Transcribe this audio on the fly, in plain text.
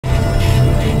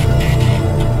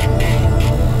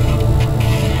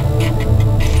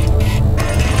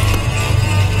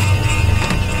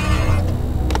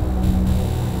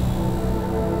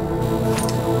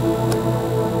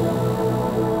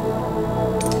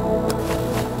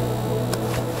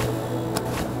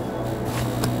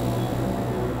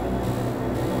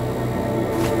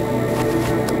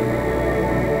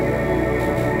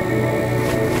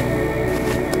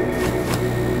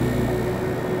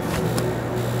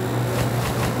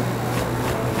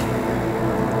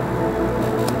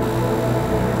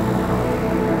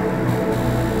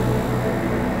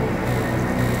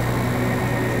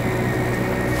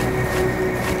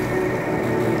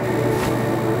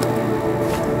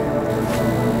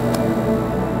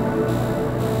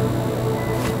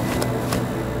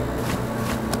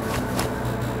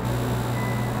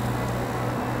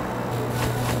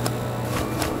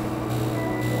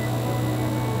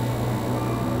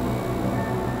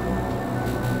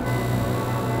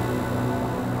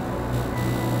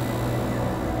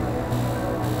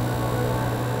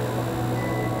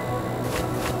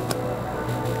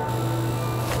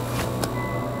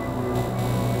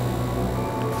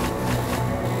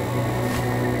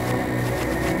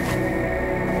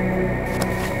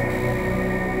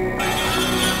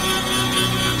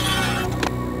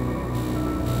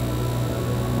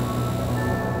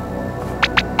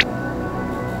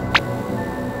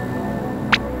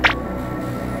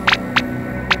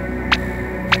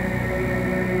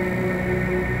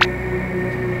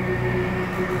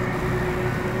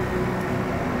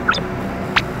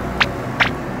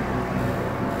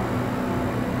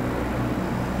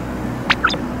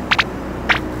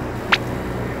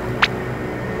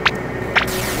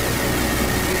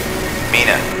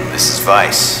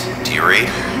Vice. Do you read?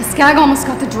 Skag almost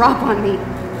got the drop on me.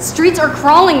 Streets are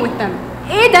crawling with them.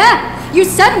 Ada, you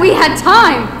said we had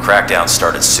time! Crackdown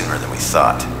started sooner than we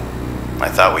thought. I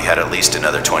thought we had at least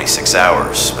another 26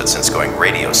 hours, but since going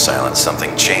radio silent,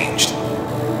 something changed.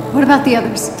 What about the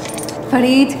others?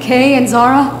 Farid, Kay, and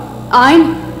Zara?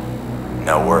 Ayn?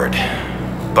 No word.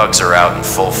 Bugs are out in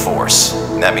full force,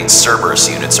 and that means Cerberus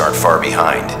units aren't far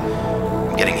behind.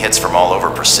 I'm getting hits from all over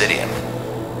Presidium.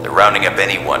 They're rounding up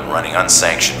anyone running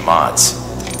unsanctioned mods.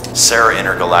 Sarah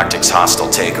Intergalactic's hostile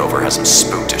takeover has them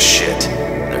spooked as shit.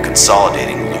 They're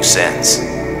consolidating loose ends.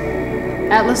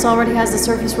 Atlas already has the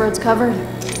surface roads covered.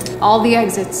 All the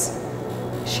exits.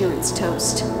 Sheeran's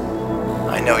toast.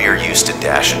 I know you're used to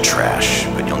dash and trash,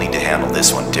 but you'll need to handle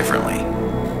this one differently.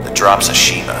 The drop's a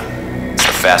Shima. It's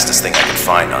the fastest thing I can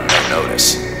find on no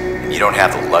notice, and you don't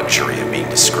have the luxury of being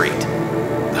discreet.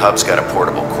 The hub's got a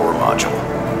portable core module.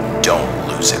 Don't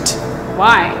lose it.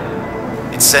 Why?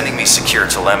 It's sending me secure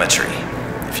telemetry.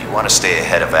 If you want to stay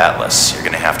ahead of Atlas, you're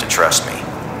gonna have to trust me.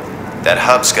 That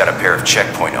hub's got a pair of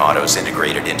checkpoint autos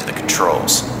integrated into the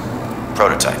controls.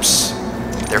 Prototypes.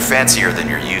 They're fancier than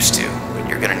you're used to, but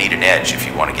you're gonna need an edge if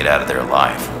you want to get out of there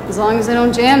alive. As long as they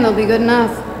don't jam, they'll be good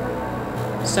enough.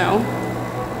 So,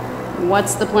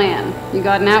 what's the plan? You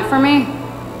got an out for me?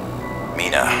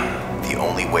 Mina, the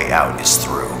only way out is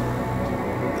through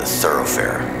the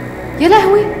thoroughfare.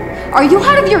 Yalawi, are you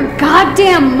out of your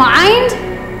goddamn mind?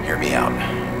 Hear me out.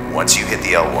 Once you hit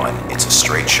the L1, it's a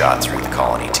straight shot through the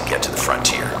colony to get to the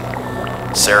frontier.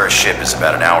 Sarah's ship is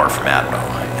about an hour from Atmo,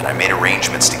 and I made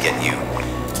arrangements to get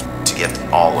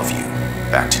all of you,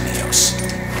 back to Neos.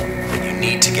 But you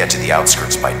need to get to the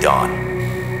outskirts by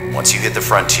dawn. Once you hit the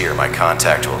frontier, my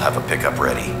contact will have a pickup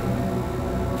ready.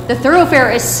 The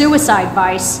thoroughfare is suicide,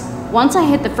 Vice. Once I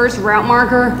hit the first route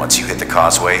marker... Once you hit the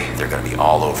causeway, they're gonna be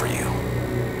all over you.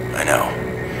 I know.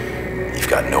 You've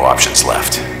got no options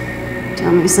left.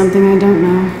 Tell me something I don't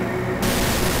know.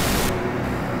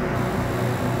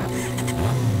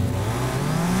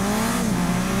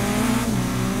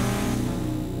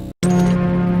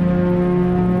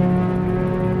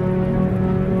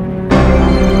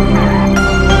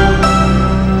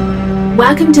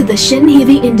 Welcome to the Shin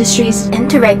Heavy Industries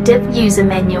Interactive User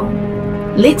Manual.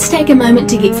 Let's take a moment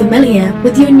to get familiar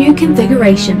with your new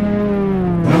configuration.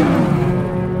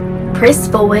 Press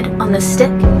forward on the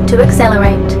stick to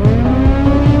accelerate.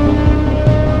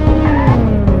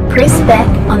 Press back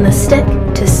on the stick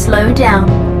to slow down.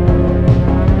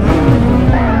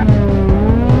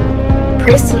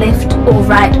 Press left or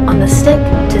right on the stick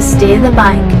to steer the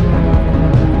bike.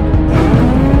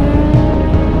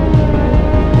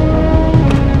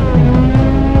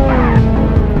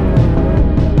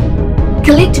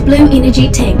 Collect blue energy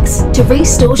tanks to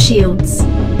restore shields.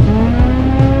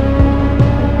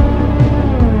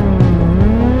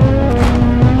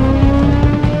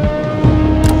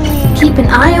 Keep an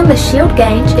eye on the shield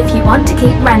gauge if you want to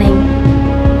keep running.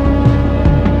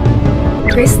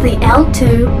 Press the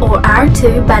L2 or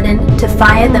R2 button to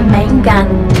fire the main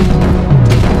gun.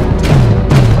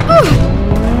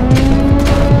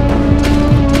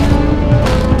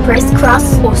 Press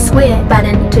cross or square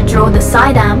button to draw the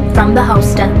sidearm from the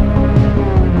holster.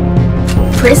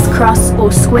 Press cross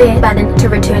or square button to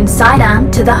return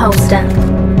sidearm to the holster.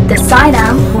 The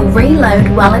sidearm will reload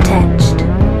while attached.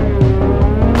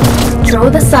 Draw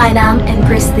the sidearm and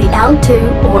press the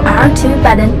L2 or R2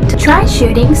 button to try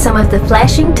shooting some of the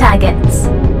flashing targets.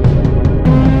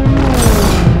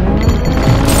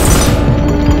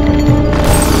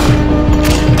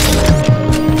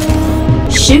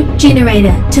 Shoot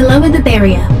generator to lower the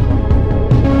barrier.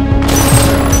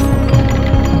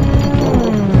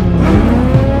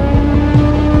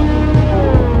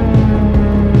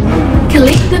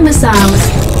 Collect the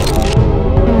missiles.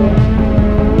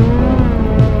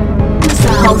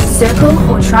 Hold circle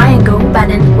or triangle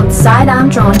button with sidearm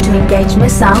drawn to engage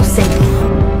missile sync.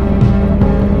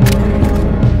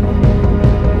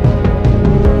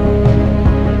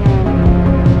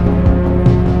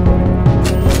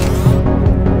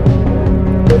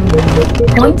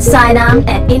 Point sidearm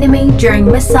at enemy during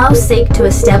missile seek to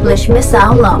establish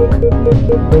missile lock.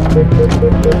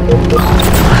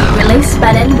 Release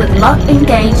button with lock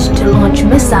engaged to launch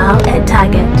missile at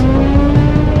target.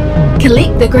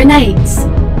 Collect the grenades.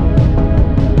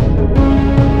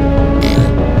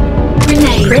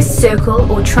 Grenade. Press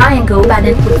circle or triangle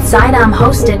button with sidearm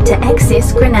holstered to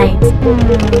access grenades.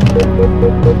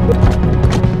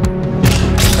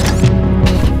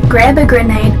 Grab a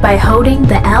grenade by holding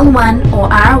the L1 or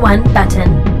R1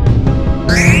 button.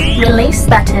 Release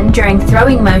button during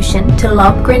throwing motion to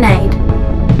lob grenade.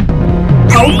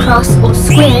 Hold cross or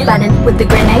square button with the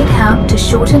grenade held to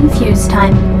shorten fuse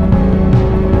time.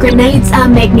 Grenades are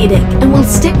magnetic and will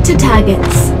stick to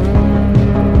targets.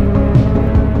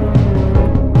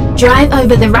 Drive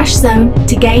over the rush zone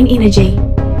to gain energy.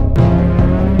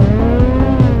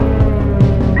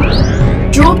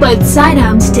 Draw both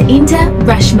sidearms to enter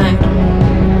rush mode.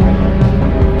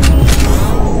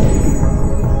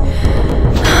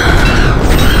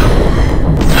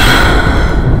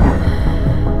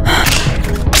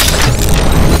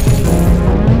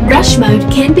 Rush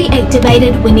mode can be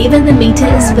activated whenever the meter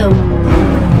is filled.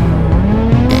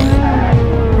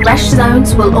 Rush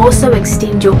zones will also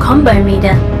extend your combo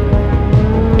meter.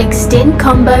 Extend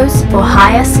combos for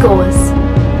higher scores.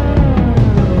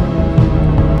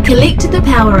 Collect the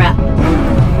power-up.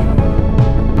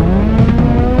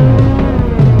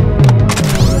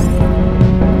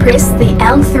 Press the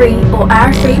L3 or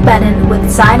R3 button with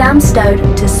sidearm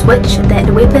stowed to switch that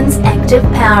weapon's active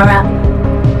power-up.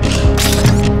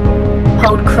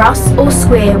 Hold cross or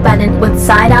square button with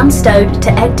sidearm stowed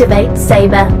to activate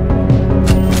Saber.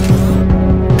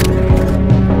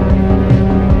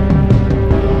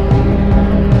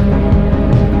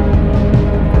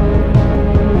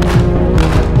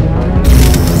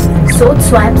 Sword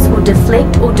swipes will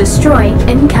deflect or destroy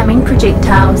incoming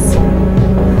projectiles.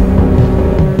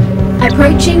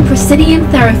 Approaching Presidium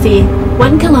Thoroughfare,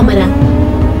 1 kilometer.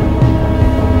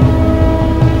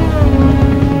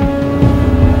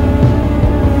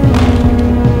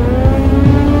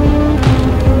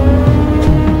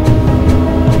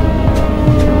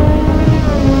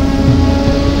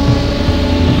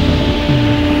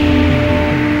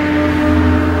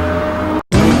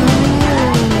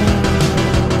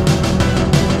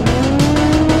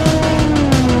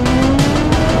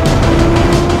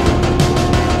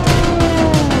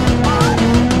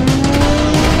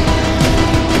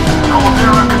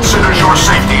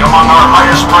 Among our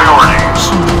highest priorities.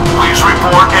 Please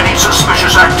report any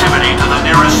suspicious activity to the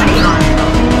nearest security.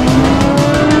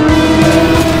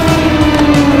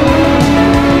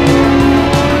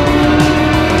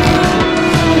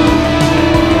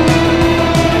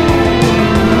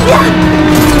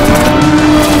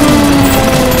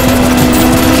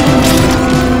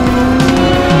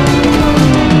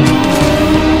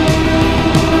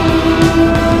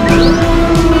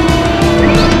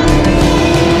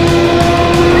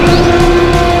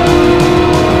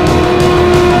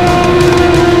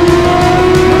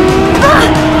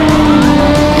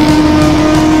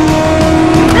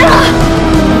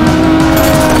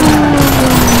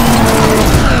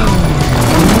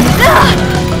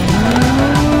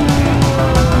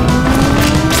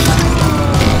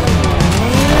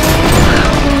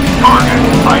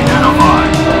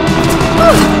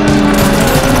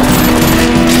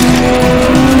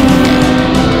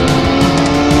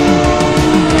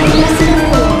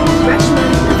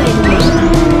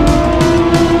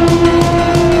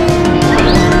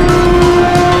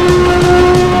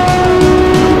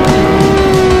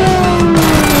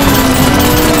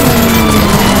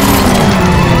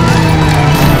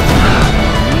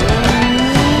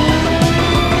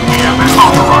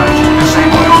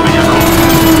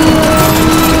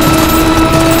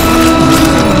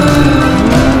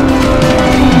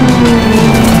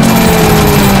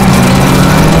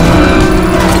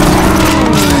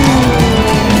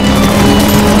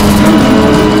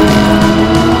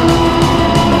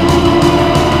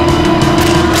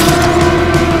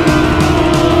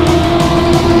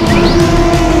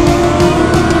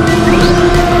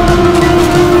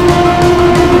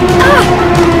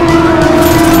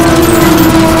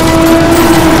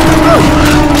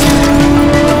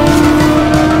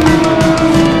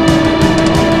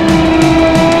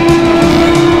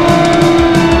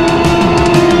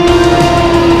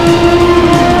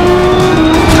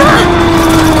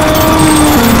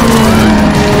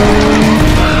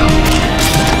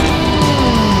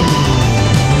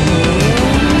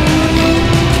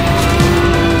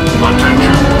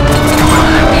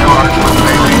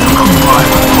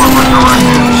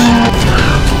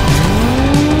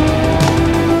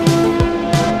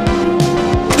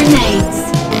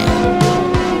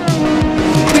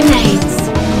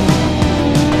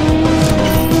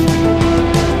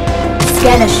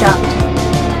 Scanner shot.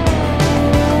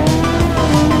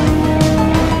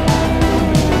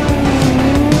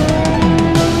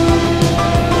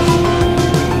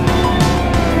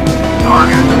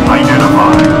 Target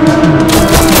identified.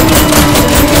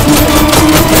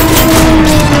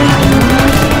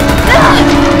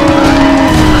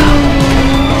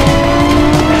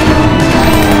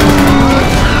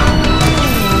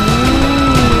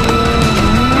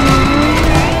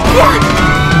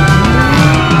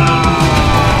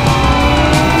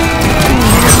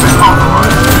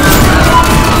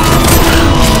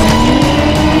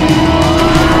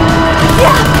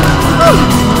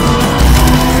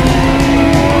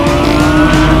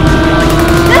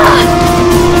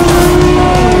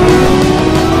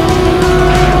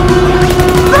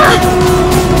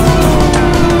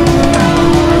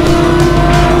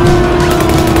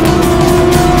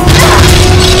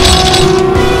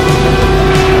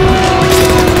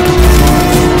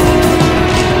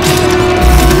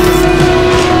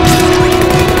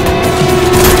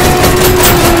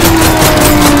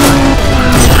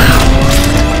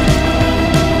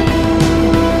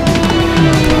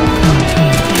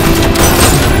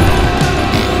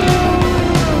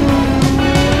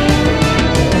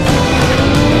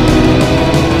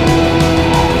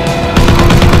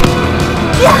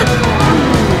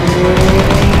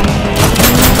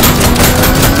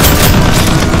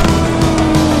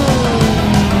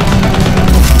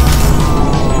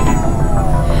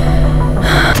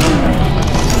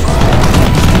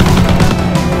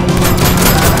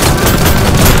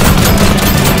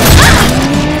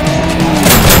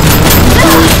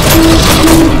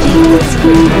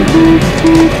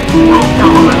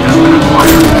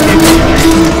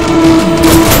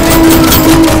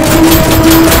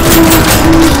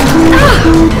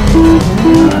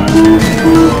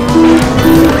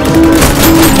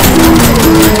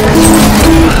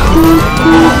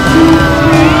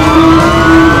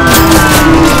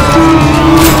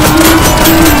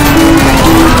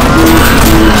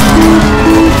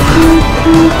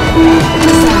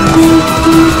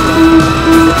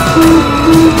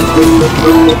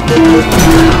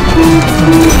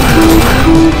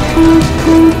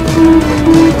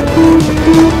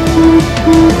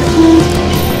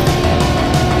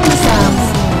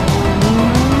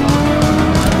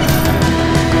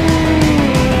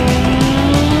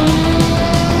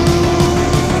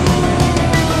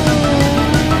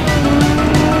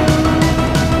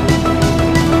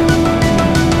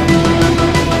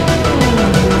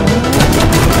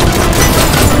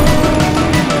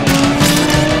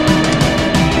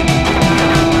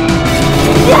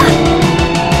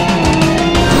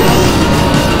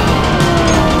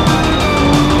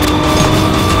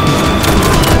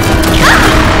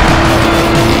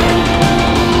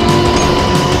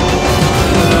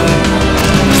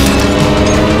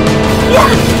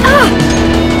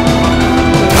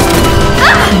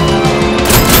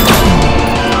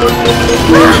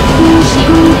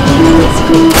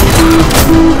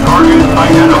 Target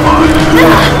identified.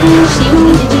 Shield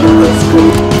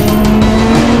indigenous